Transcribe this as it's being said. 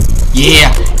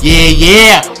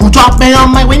Yeah. Who dropped it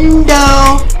on my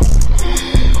window?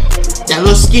 That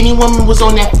little skinny woman was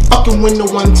on that fucking window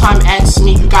one time, asked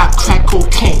me, you got crack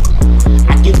cocaine?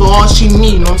 I give her all she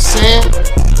need, know what I'm saying?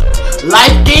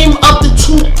 Life game up to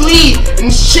 2-3, and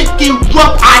shit get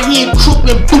rough. I hear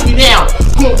Crooklyn booty down.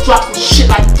 Gonna drop some shit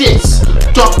like this.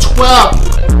 Drop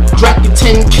 12, dragging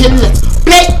 10 killers.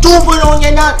 Black dude on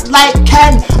your nut like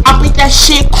Ken. I beat that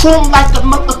shit chrome like a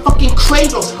motherfucking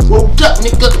cradle. Woke up,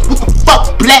 nigga, what the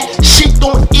fuck, black shit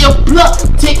don't air blood.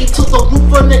 Take it to the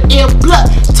roof on the air blood.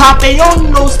 Top it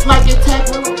on nose like a tag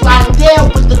when I'm lying there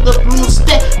with the blue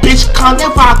stick. Bitch, calm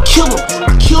down before I kill him.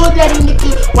 I kill that nigga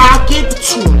while I give it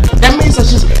to him. That means I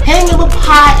just hang him up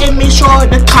high and make sure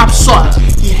the cops saw it.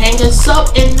 He hang us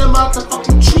up in the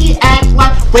motherfucking tree, act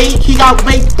like wait, he got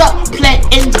waked up, plant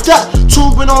in the duck,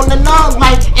 tubing on the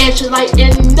non-light, and shit like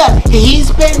in the nut. He's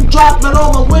been dropping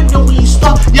on my window when you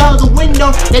start yell the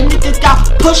window. That nigga got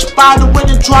pushed by the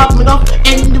window, dropping up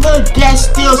in the middle, that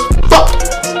steals fuck.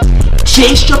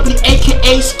 J Stripley,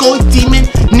 aka Skull Demon.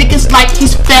 Niggas like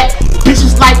he's fat,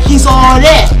 bitches like he's all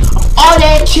that. All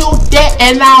that, killed that,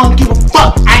 and I don't give a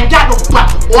fuck. I ain't got no fuck.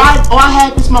 All I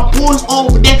have is my boys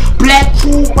over there. Black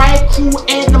crew, white crew,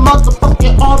 and the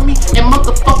motherfucking army, and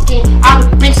motherfucking out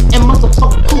of banks, and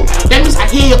motherfucking crew. That means I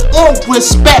hear all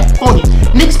respect on it.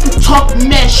 Niggas be talking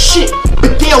mad shit,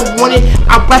 but they don't want it.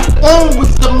 I rap on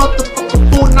with the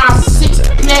motherfucking 496.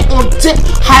 Plant on dick,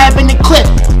 high in the clip.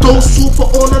 Those super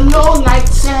on the low, like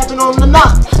 7 on the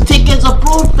knot. Take as a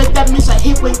proof, but that means I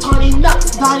hit with tiny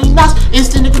nuts. Tiny nuts is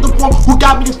the nigga the one who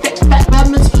got me the fat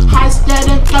remnants. High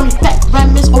static, got me fat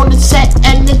remnants on the set,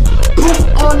 and then proof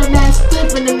on the last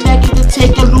slip in the naked to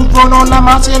take a loop run on the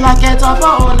mountain like a top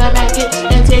on the market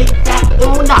and take that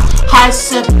on the high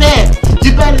set bed.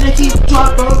 You better keep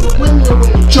dropping on the window when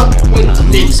you jump when the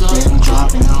niggas been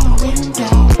dropping on the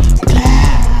window.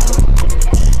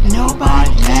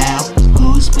 Nobody loud.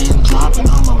 Who's been dropping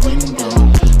on my window?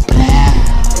 Loud.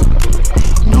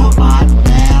 Nobody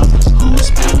loud. Who's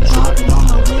been dropping on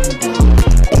my window?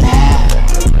 Loud.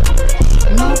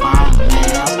 Nobody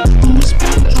loud. Who's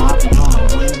been dropping on my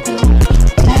window?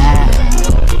 Loud.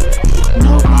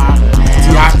 Nobody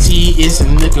loud. DRT is a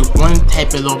nigga one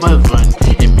type of run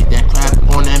and make that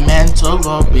crap on that man to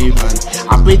rubber run.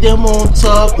 I bring them on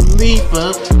top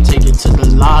believer. Take it to the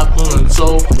live on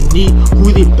so neat.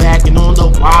 Who they backing on the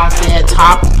wise at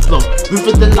top flow. We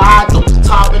put the light though,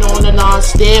 topping on the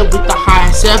non-stair with the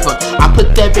highest ever. I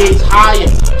put that bass higher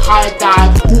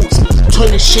dive hoops.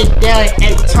 Turn the shit down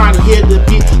every time you hear the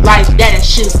beat like that. That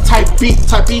shit's type beat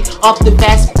off the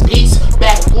fast bass.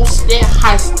 Back boost that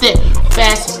high step,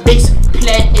 fast bass.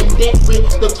 Play and then with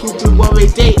the crew worry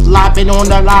day. Live on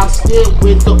the live still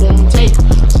with the own tape.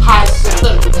 High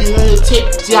setter, you heard the tape.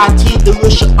 DIT, the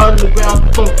Russian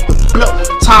underground funk, the blow,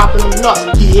 topping him up.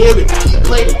 He hear it, he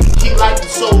played it, he liked it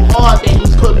so hard that he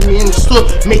put me in the store.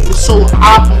 Make the soul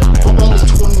album for only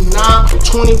 29,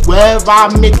 20, wherever I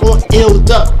make on ill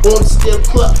up, on still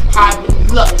club, high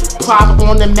with luck. Private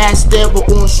on the master, but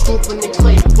on stoop in the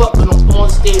clay buck, and I'm on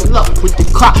stage luck with the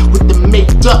clock, with the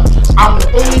makeup. I'm the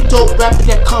only dope rapper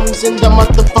that comes in the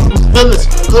motherfucking villas.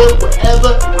 Good,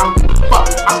 whatever, I'm fuck.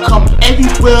 I come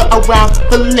everywhere around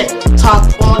the lit. Top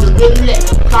on the relay,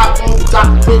 pop on top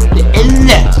with the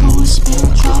elect. Who's been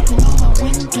dropping on my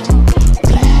window?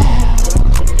 Loud.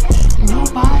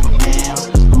 Nobody loud.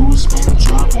 Who's been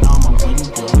dropping on my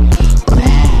window?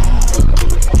 Loud.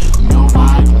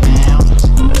 Nobody loud.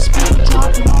 Who's been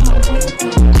dropping on my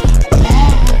window?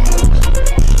 Loud.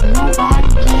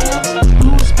 Nobody loud.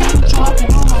 Who's been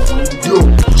dropping on my window? Yo,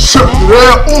 shut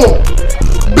that on.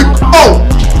 Big O.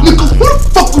 Nigga, who the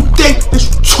fuck you think that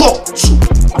you talk to?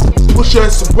 I push your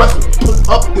ass away, put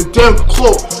up the damn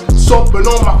clothes. Stomping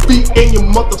on my feet in your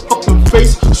motherfucking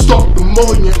face. Stomping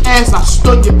more in your ass, I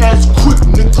stun your ass quick,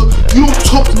 nigga. You don't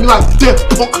talk to me like that,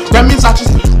 punk. That means I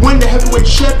just win the heavyweight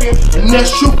champion, and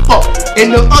that's your fault.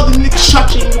 And the other nigga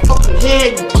shot you in your fucking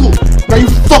head, you cool. Now you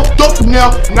fucked up now,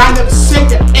 and I never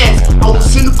said your ass. I was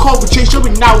in the car with Jay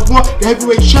Sherry, now I won the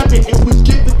heavyweight champion, and we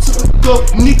give it to the girl,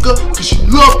 nigga, cause she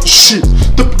love the shit.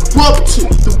 The rub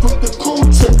tip, the cool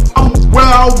tip. I'm a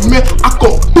wild man, I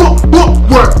go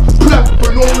work.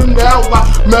 Plapping on the now, like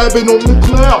mapping on the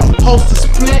cloud. Host is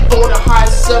split on the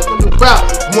highest step on the route.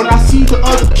 When I see the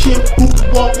other kid who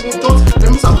walking in those,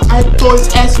 that means I thought he's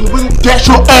asking, will it dash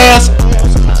your ass?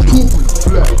 Pooping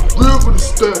flat, real with the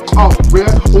stack, I'm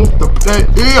rare on the play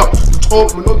here. The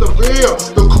talking on the rear,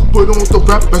 the cooper on the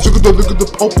rap, and you can look at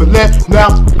the open left. Now,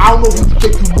 I don't know who you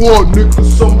think you are, nigga,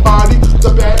 somebody,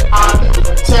 the bad eye.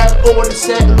 Tap on the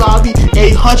set lobby,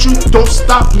 800, don't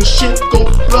stop, your shit go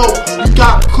flow. You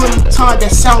got plenty time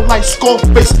that sound like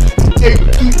Scarface.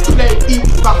 A-D, play E,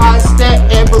 the high stat,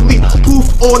 Emily. Proof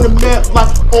on the map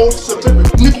like all seven.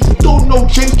 Niggas, you don't know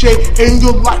JJ, and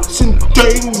your life's in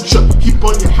danger. Keep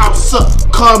on your house up,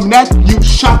 come at you,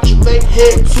 shot your leg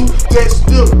head too. There's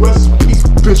still recipes,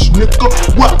 bitch nigga.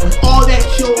 What? All that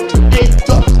killed ate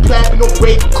up, platinum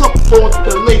wake up for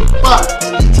the late bus.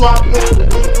 You dropping on the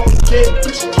window, dead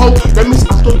bitch hoe. That means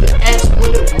I stole your ass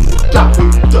when it got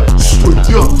straight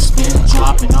up.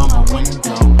 Dropping on my window.